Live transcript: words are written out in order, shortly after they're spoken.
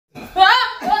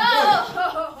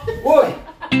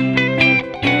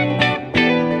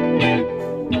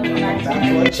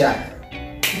channel.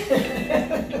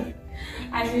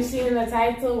 As you see in the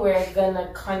title, we're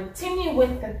gonna continue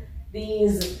with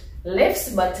these lifts,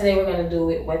 but today we're gonna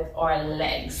do it with our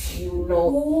legs. You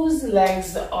know whose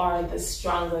legs are the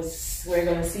strongest. We're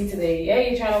gonna see today. Yeah,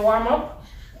 you're trying to warm up?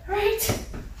 Alright.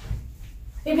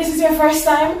 If this is your first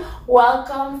time,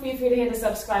 welcome. Feel free to hit the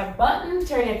subscribe button,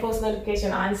 turn your post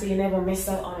notification on so you never miss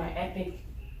out on our epic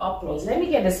uploads. Let me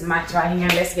get this mat right here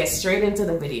and let's get straight into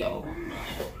the video.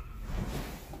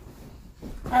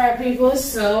 Alright people,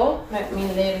 so let me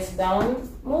lay this down.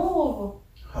 Move.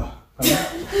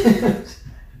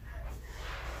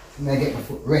 Let me get my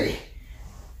foot ready.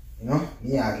 You know,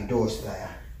 yeah, the door style.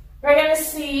 We're gonna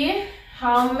see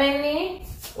how many,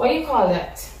 what do you call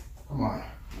that? Come on.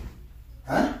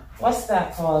 Huh? What's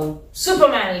that called?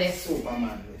 Superman lift.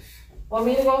 Superman lift. Want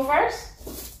me to go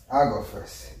first? I'll go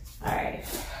first. Alright.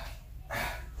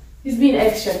 He's being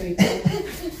extra, people.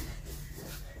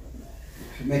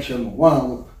 Make sure I'm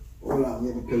warm up. Hold on, we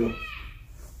have a pillow.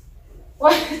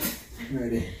 What?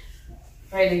 Ready.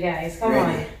 Ready, guys. Come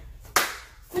Ready. on.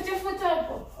 Put your foot up.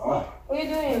 Oh. What are you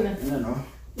doing? I don't know.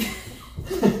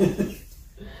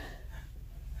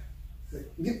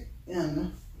 Yeah,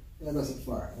 no. Yeah, that's a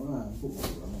far.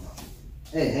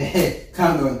 Hey.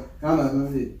 Calm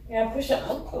down. Yeah, push up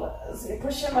my clothes. You're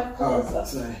pushing my clothes up.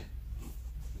 Sorry.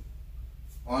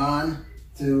 1,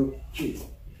 2, 3.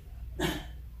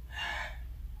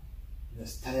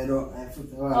 Just tie it up.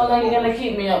 How long are you gonna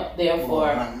keep me up there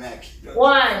for?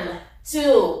 1,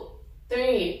 2,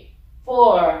 3,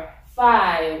 4,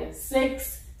 5,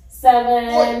 6,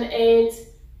 7, 8,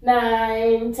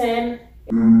 9, 10.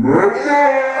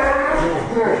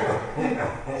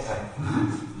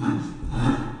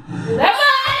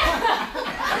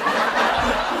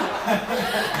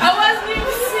 I wasn't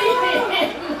even seeing.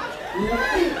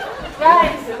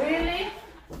 Guys, really?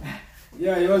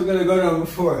 Yeah, you was gonna go down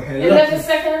before. 11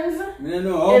 seconds?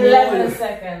 No, 11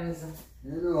 seconds.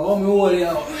 Hold me all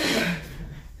out.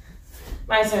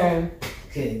 My turn.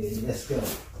 Okay, baby, let's go.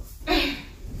 You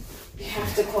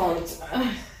have to count.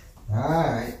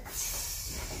 Alright.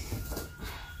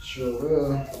 Sure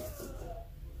will.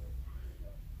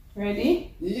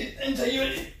 Ready? Yeah, until you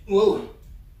ready. Whoa.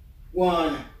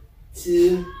 1,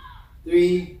 2,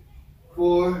 3,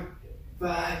 4,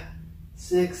 5,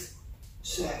 6,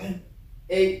 7,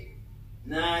 8,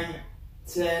 9,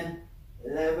 10,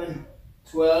 11,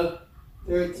 12,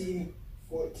 13,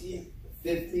 14,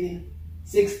 15,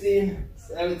 16,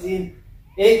 17,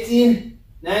 18,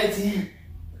 19,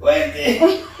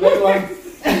 20, 21.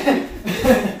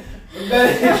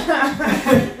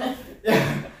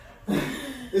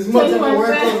 It's much of a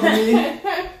workout for me.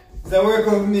 It's a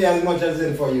workout for me as much as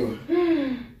it for you.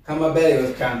 Cause my belly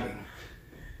was cramping.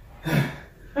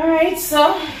 Alright,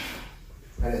 so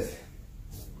That is.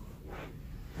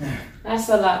 that's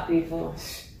a lot, people.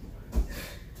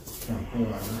 Hold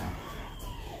on now.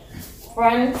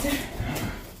 Front,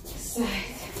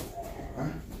 side,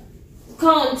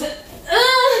 count. 1,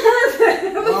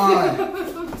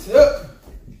 2.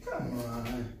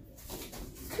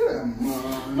 Come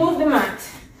on. Move the mat.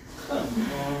 Come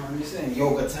on. You saying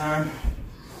yoga time?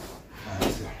 Alright,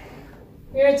 let's go.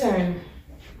 Your turn.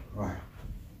 Right.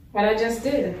 What I just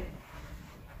did.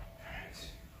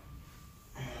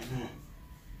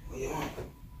 What you want?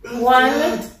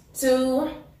 1, 2,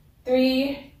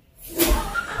 3.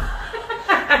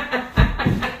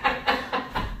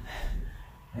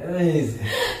 Easy.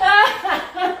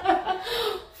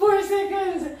 4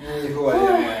 seconds.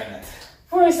 4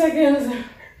 4 seconds.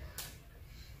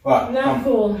 What? Not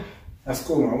cool. That's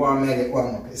cool. I want to make it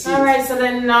warm up. Alright, so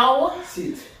then now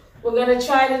Sit. we're gonna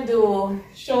try to do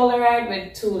shoulder ride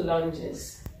with 2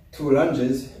 lunges. 2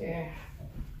 lunges. Yeah.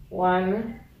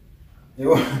 1. You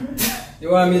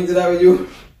want me to do that with you?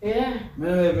 Yeah.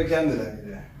 Maybe if I can do that with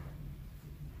you.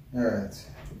 Alright.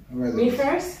 Me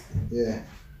first? Yeah.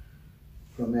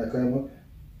 From there, climb up.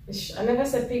 I never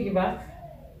said piggyback.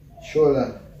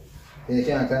 Shoulder. You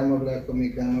can't climb up like me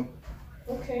climb up.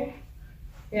 Okay.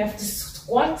 You have to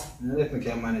squat. No, let me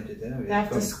can manage it anyway. You have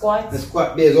to squat. The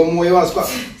squat base. One more you want to squat.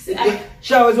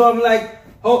 Showers one like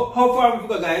how far we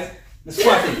go, guys? The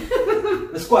squatting.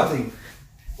 The squatting.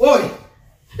 Oi!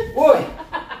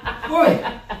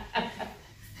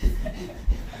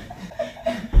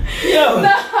 Yo! No.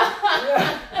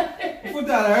 Yeah. Put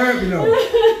that hurt me now.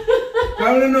 I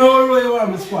don't know how you want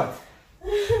me to squat.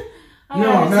 No,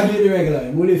 I'm not doing the regular.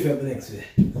 I'm only lift up the next way.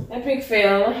 Epic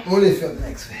fail. Only lift up the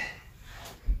next way.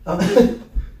 1,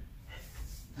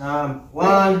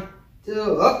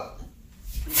 2, up.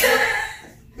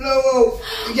 Blow.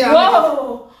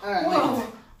 Whoa! Alright, Whoa!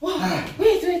 Whoa!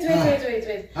 Wait.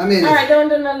 I mean Alright, don't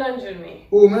do no lunge with me.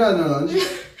 Oh, I'm not doing lunge.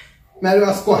 I do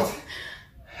a squat.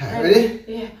 Ready?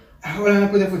 Yeah. Hold on,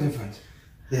 put your foot in front.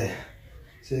 Yeah.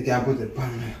 So you can put it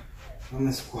on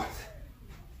the squat.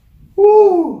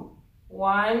 Woo!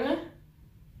 1.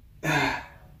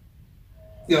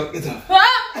 Yo, get up. Oh!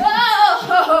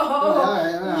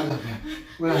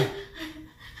 Alright.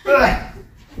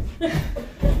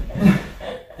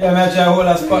 Yeah, man, try to hold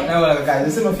a squat now, guys.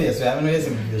 You see my face, right? I know you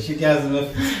see my face. She can't see my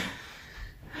face.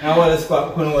 Now hold a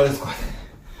squat, I couldn't hold a squat.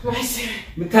 My turn.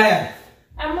 I'm tired.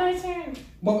 And my turn.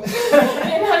 But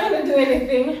You're not gonna do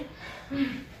anything.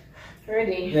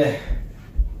 Ready? yeah.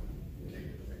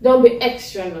 Don't be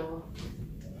extra now.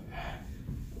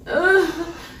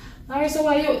 Alright, so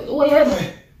why you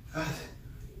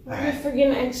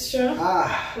friggin' extra?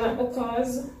 Not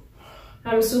because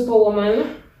I'm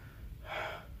Superwoman.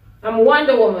 I'm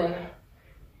Wonder Woman.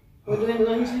 We're doing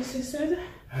lunges, you said?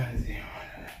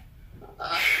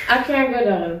 I can't go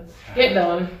down. Get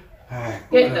down.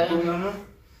 Get down.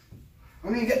 I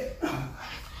mean, get.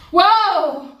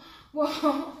 Whoa!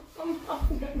 Whoa! Come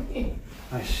on, me.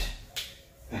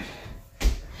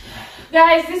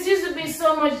 Guys, this used to be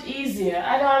so much easier.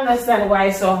 I don't understand why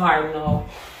it's so hard now.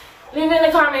 Leave in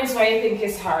the comments why you think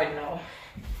it's hard now.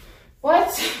 What?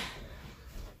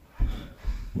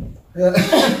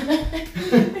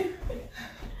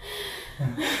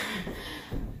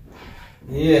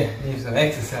 Yeah, need some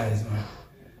exercise, man.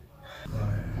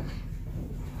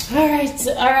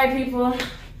 Alright, people.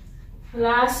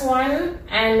 Last one,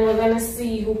 and we're gonna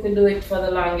see who can do it for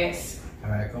the longest.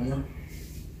 Alright, come on.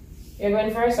 You're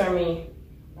going first or me?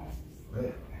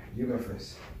 Wait, you go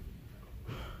first.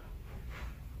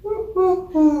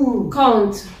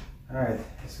 Count. Alright,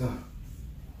 let's go.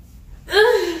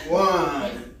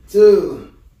 1,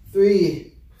 2,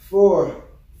 3, 4,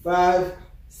 5,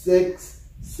 6,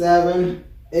 7,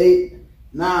 8,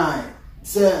 9,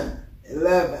 10,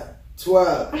 11,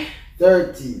 12,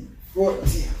 13,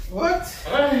 14. What?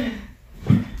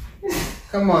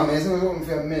 Come on, man. It's only open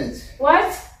for a minute.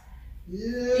 What?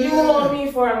 Yeah. You hold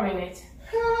me for a minute.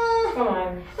 Come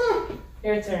on.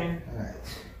 Your turn. Alright.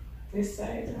 This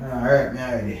side. Alright,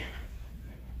 man, ready.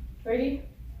 Ready?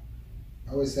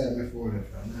 I always said it before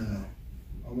that. No.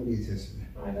 I'm gonna be testing.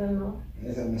 I don't know.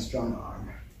 Let's have a strong arm.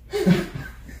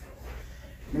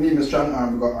 You need a strong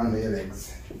arm to go under your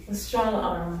legs. A strong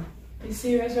arm. You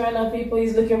serious right now, people?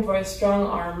 He's looking for a strong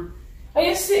arm. Are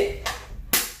you sick?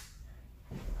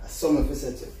 Some of us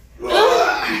said it.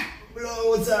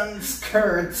 Blows and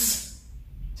skirts.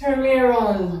 Turn me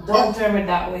around. Don't turn me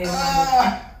that way.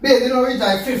 Babe, you know we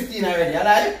like 15 already,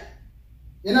 alright?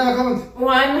 You know come on.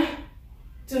 1,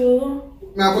 2.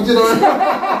 Now put it on.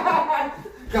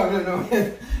 Come on, no.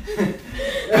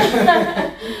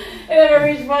 I never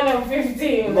reached 1 of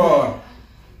 15. Go.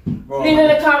 Leave in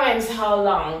the comments how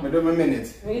long. I do a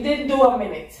minute. We did do a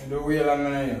minute. I do way longer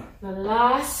than you. The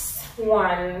last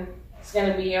one is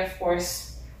gonna be, of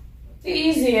course, the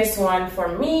easiest one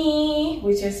for me,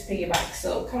 which is piggyback.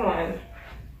 So come on,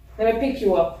 let me pick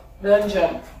you up. Don't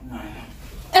jump.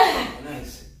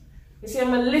 Nice. You see,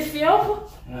 I'm gonna lift you up.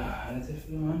 That's it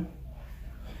for you, man.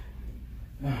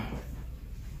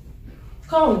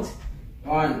 Count.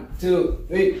 1, 2,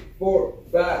 3, 4,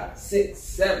 5, 6,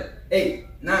 7, 8,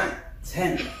 9,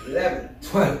 10, 11,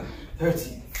 12,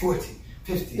 13, 14,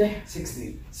 15,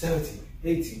 16, 17,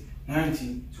 18,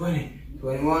 19, 20,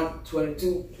 21,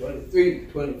 22, 23,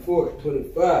 24,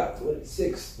 25,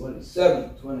 26, 27,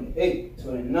 28,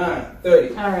 29,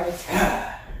 30. Alright.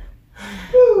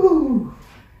 Woo!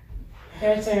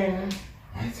 Your turn.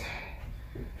 My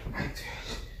turn.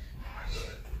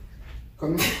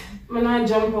 Come on. I'm gonna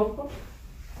jump up.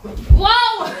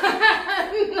 Whoa!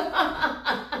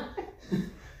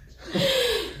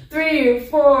 3,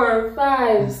 4,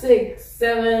 5, 6,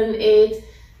 7, 8,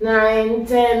 9,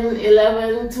 10,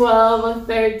 11, 12,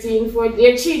 13, 14.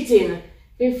 You're cheating.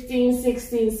 15,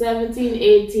 16, 17,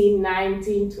 18,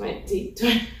 19, 20,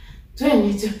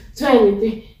 22,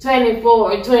 23,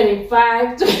 24,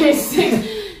 25, 26,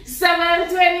 7,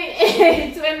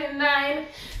 28, 29,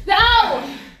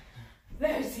 down!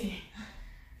 30.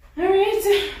 Alright.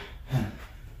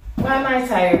 Why am I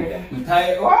tired? I'm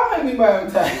tired. What do I mean by I'm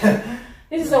tired?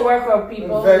 This is a workout,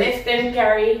 people. Lift and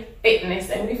carry fitness.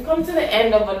 And we've come to the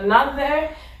end of another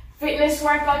fitness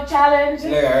workout challenge.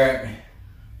 Look at me.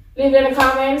 Leave in the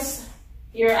comments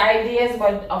your ideas,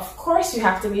 but of course you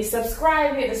have to be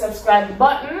subscribed. Hit the subscribe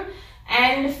button.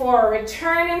 And for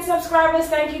returning subscribers,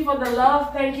 thank you for the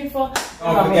love. Thank you for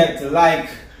Don't forget to like,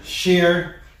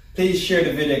 share. Please share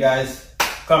the video, guys.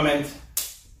 Comment.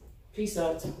 Peace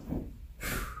out.